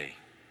today.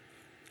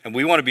 And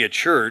we want to be a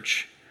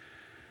church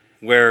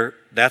where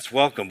that's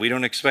welcome. We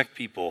don't expect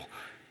people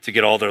to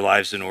get all their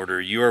lives in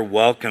order. You are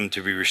welcome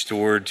to be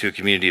restored to a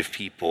community of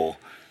people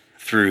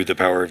through the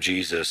power of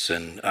Jesus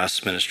and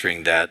us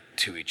ministering that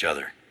to each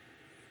other.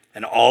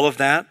 And all of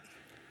that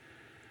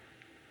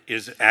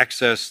is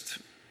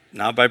accessed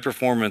not by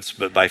performance,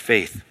 but by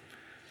faith,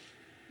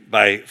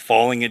 by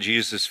falling at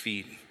Jesus'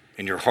 feet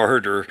in your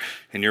heart or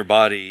in your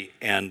body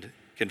and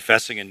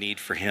confessing a need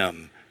for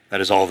him.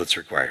 That is all that's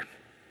required.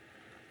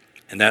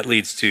 And that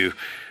leads to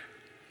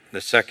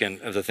the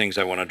second of the things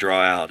I want to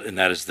draw out, and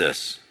that is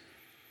this: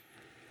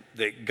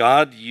 that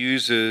God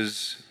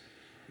uses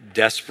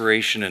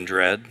desperation and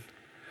dread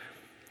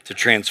to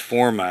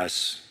transform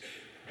us,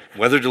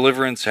 whether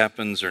deliverance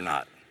happens or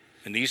not.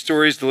 In these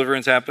stories,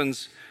 deliverance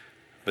happens,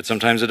 but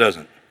sometimes it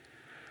doesn't.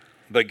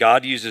 But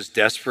God uses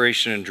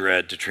desperation and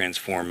dread to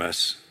transform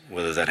us,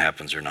 whether that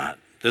happens or not.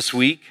 This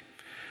week,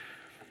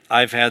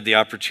 I've had the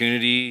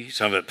opportunity,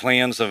 some of it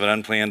planned, some of it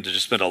unplanned, to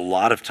just spend a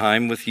lot of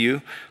time with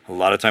you, a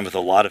lot of time with a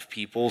lot of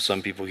people,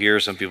 some people here,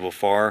 some people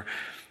far,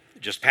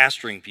 just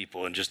pastoring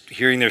people and just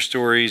hearing their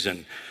stories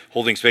and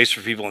holding space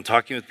for people and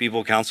talking with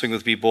people, counseling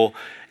with people.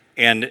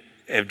 And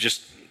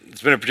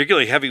it's been a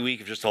particularly heavy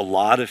week of just a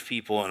lot of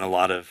people in a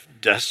lot of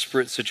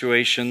desperate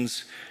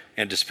situations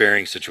and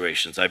despairing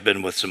situations. I've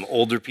been with some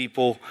older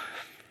people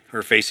who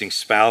are facing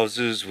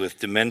spouses with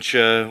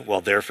dementia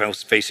while they're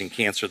facing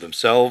cancer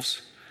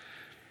themselves.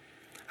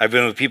 I've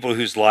been with people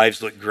whose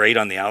lives look great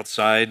on the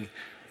outside,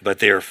 but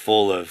they are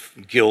full of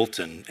guilt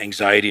and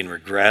anxiety and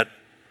regret.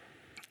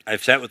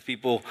 I've sat with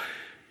people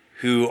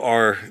who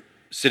are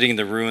sitting in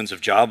the ruins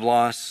of job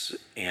loss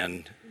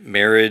and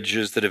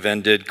marriages that have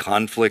ended,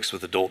 conflicts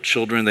with adult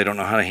children they don't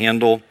know how to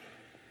handle.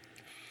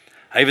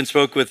 I even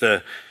spoke with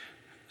a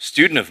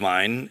student of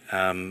mine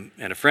and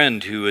a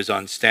friend who is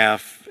on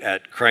staff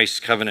at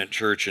Christ Covenant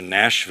Church in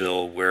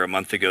Nashville, where a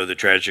month ago the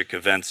tragic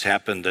events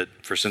happened that,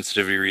 for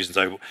sensitivity reasons,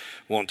 I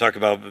won't talk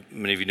about, but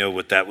many of you know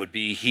what that would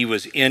be. He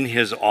was in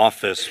his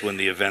office when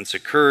the events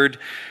occurred,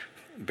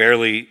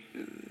 barely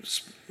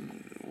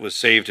was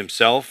saved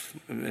himself,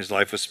 his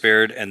life was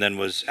spared, and then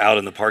was out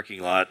in the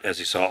parking lot as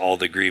he saw all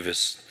the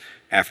grievous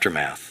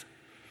aftermath.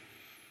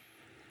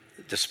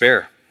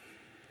 Despair.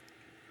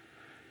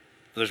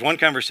 There's one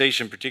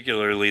conversation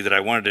particularly that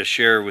I wanted to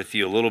share with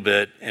you a little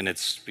bit, and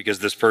it's because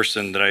this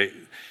person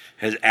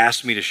has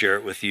asked me to share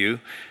it with you,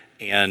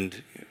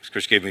 and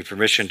Chris gave me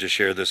permission to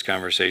share this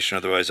conversation,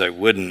 otherwise I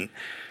wouldn't.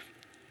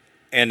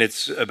 And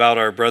it's about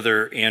our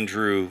brother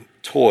Andrew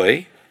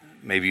Toy.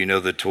 Maybe you know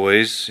the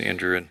Toys,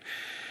 Andrew and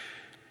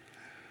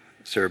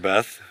Sarah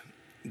Beth.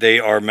 They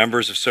are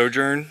members of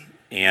Sojourn,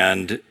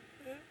 and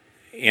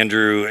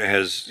Andrew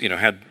has,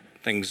 had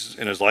things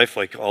in his life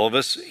like all of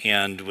us,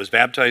 and was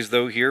baptized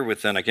though here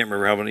within, I can't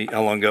remember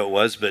how long ago it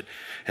was, but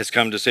has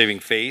come to saving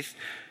faith.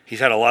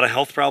 He's had a lot of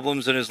health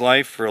problems in his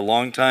life for a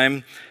long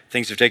time.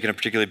 Things have taken a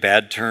particularly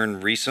bad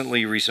turn recent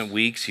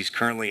weeks. He's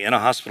currently in a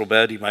hospital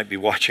bed. He might be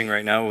watching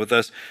right now with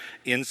us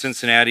in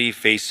Cincinnati,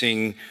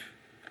 facing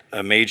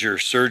a major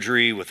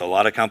surgery with a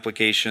lot of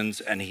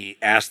complications. And he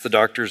asked the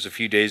doctors a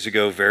few days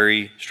ago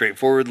very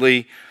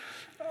straightforwardly,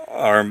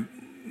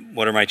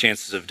 what are my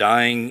chances of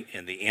dying?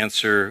 And the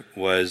answer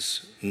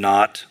was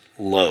not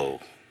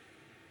low.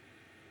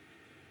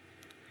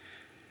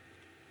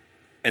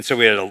 And so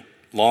we had a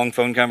long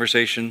phone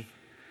conversation,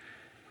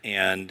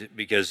 and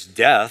because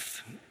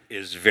death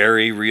is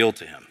very real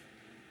to him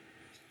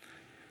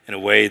in a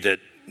way that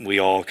we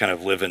all kind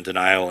of live in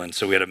denial. And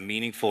so we had a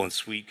meaningful and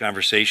sweet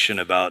conversation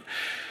about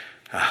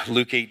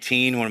Luke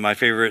 18, one of my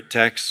favorite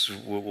texts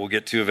we'll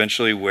get to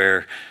eventually,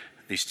 where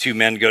these two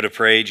men go to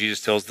pray.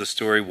 Jesus tells the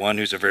story, one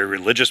who's a very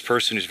religious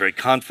person, who's very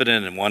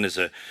confident, and one is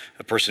a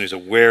person who's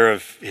aware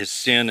of his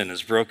sin and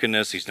his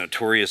brokenness. He's a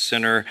notorious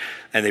sinner.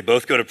 And they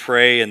both go to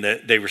pray, and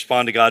they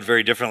respond to God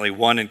very differently.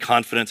 One in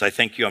confidence, I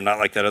thank you, I'm not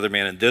like that other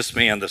man. And this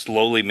man, this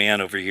lowly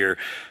man over here,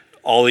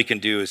 all he can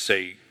do is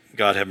say,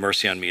 God, have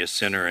mercy on me, a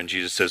sinner. And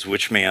Jesus says,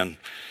 which man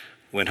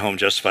went home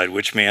justified?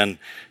 Which man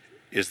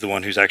is the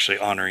one who's actually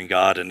honoring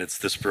God? And it's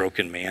this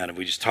broken man. And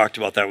we just talked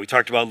about that. We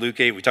talked about Luke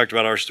 8. We talked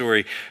about our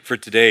story for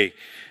today,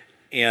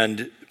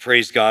 and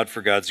praised God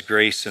for God's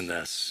grace in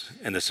this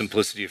and the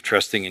simplicity of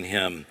trusting in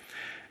him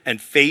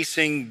and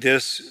facing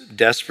this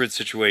desperate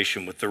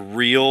situation with the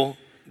real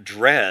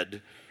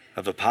dread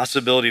of a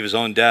possibility of his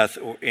own death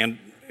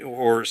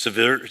or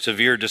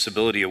severe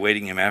disability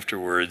awaiting him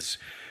afterwards.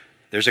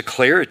 There's a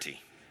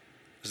clarity.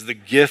 This is the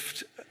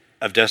gift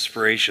of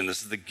desperation.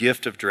 This is the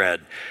gift of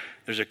dread.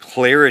 There's a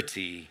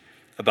clarity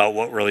about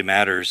what really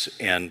matters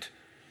and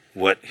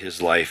what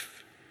his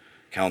life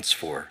counts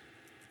for.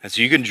 And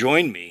so you can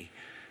join me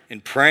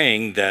in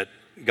praying that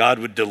God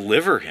would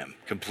deliver him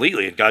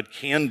completely, and God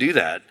can do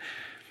that,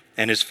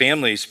 and his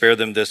family spare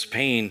them this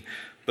pain.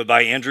 But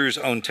by Andrew's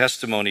own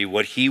testimony,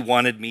 what he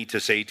wanted me to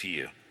say to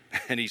you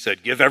And he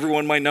said, give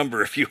everyone my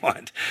number if you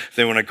want, if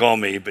they want to call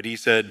me. But he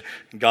said,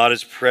 God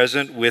is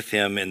present with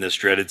him in this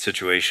dreaded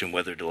situation,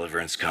 whether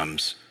deliverance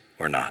comes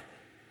or not.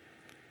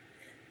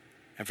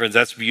 And friends,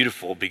 that's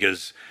beautiful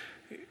because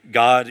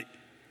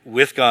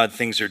with God,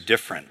 things are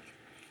different.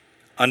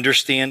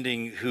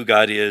 Understanding who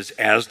God is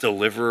as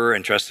deliverer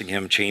and trusting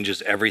him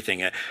changes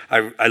everything.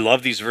 I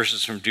love these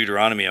verses from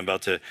Deuteronomy. I'm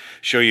about to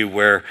show you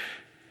where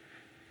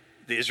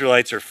the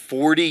Israelites are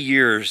 40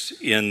 years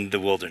in the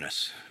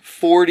wilderness.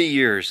 40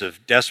 years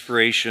of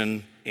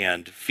desperation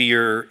and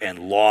fear and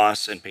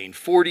loss and pain.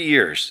 40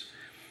 years.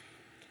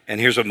 And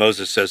here's what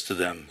Moses says to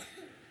them.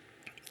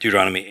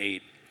 Deuteronomy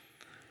 8.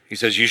 He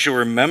says, you shall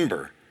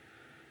remember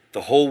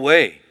the whole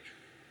way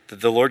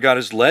that the Lord God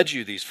has led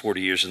you these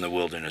 40 years in the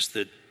wilderness,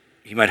 that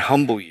he might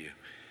humble you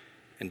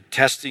and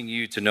testing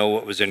you to know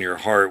what was in your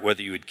heart,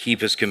 whether you would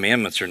keep his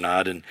commandments or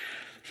not. And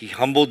he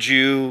humbled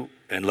you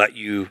and let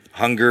you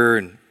hunger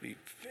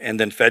and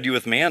then fed you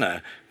with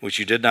manna, which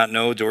you did not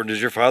know, nor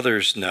did your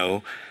fathers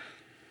know,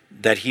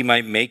 that he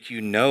might make you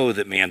know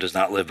that man does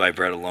not live by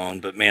bread alone,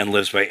 but man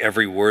lives by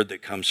every word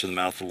that comes from the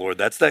mouth of the Lord.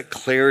 That's that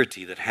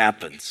clarity that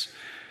happens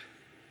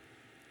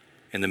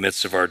in the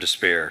midst of our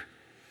despair.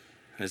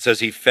 And it says,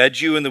 he fed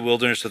you in the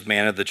wilderness with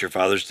manna that your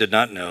fathers did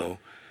not know,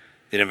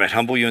 that he might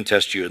humble you and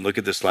test you. And look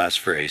at this last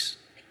phrase,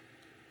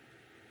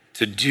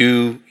 to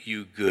do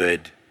you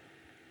good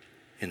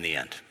in the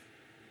end.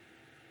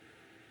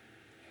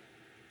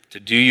 To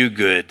do you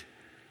good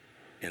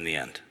in the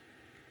end.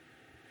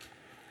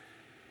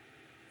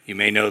 You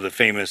may know the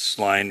famous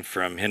line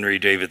from Henry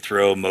David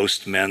Thoreau,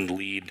 most men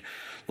lead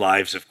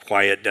lives of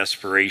quiet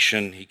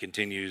desperation. He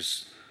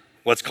continues,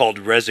 what's called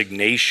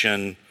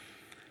resignation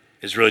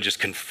is really just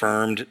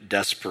confirmed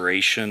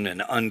desperation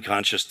and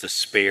unconscious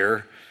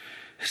despair.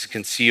 Is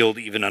concealed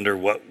even under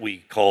what we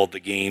call the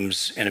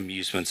games and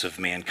amusements of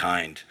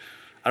mankind.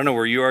 I don't know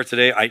where you are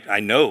today. I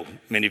know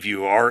many of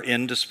you are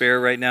in despair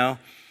right now.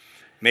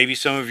 Maybe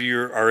some of you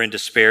are in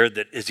despair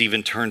that is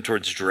even turned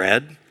towards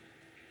dread.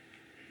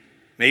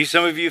 Maybe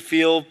some of you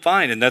feel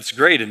fine, and that's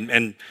great.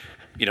 And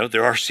you know,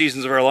 there are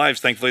seasons of our lives,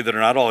 thankfully, that are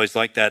not always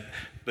like that.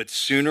 But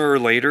sooner or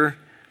later,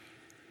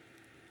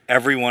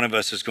 every one of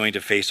us is going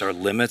to face our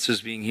limits as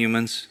being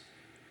humans,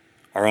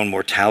 our own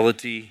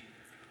mortality,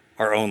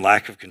 our own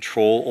lack of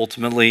control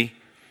ultimately.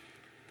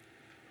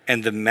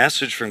 And the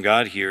message from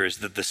God here is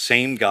that the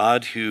same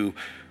God who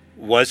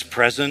was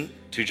present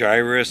to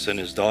Jairus and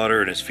his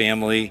daughter and his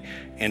family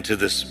and to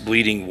this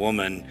bleeding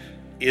woman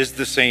is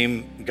the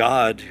same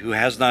God who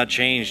has not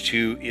changed,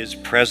 who is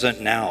present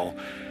now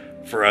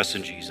for us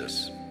in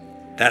Jesus.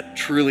 That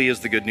truly is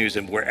the good news.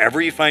 And wherever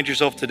you find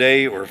yourself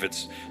today, or if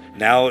it's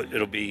now,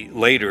 it'll be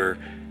later,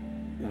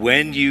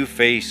 when you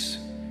face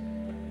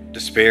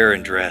despair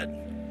and dread,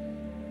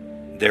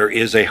 there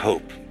is a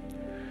hope.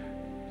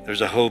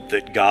 There's a hope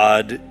that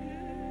God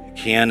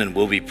can and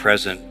will be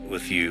present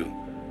with you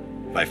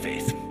by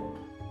faith.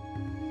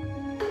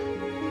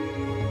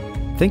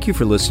 Thank you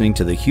for listening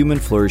to the Human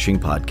Flourishing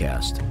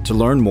Podcast. To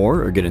learn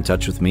more or get in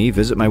touch with me,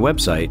 visit my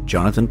website,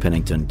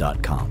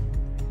 jonathanpennington.com.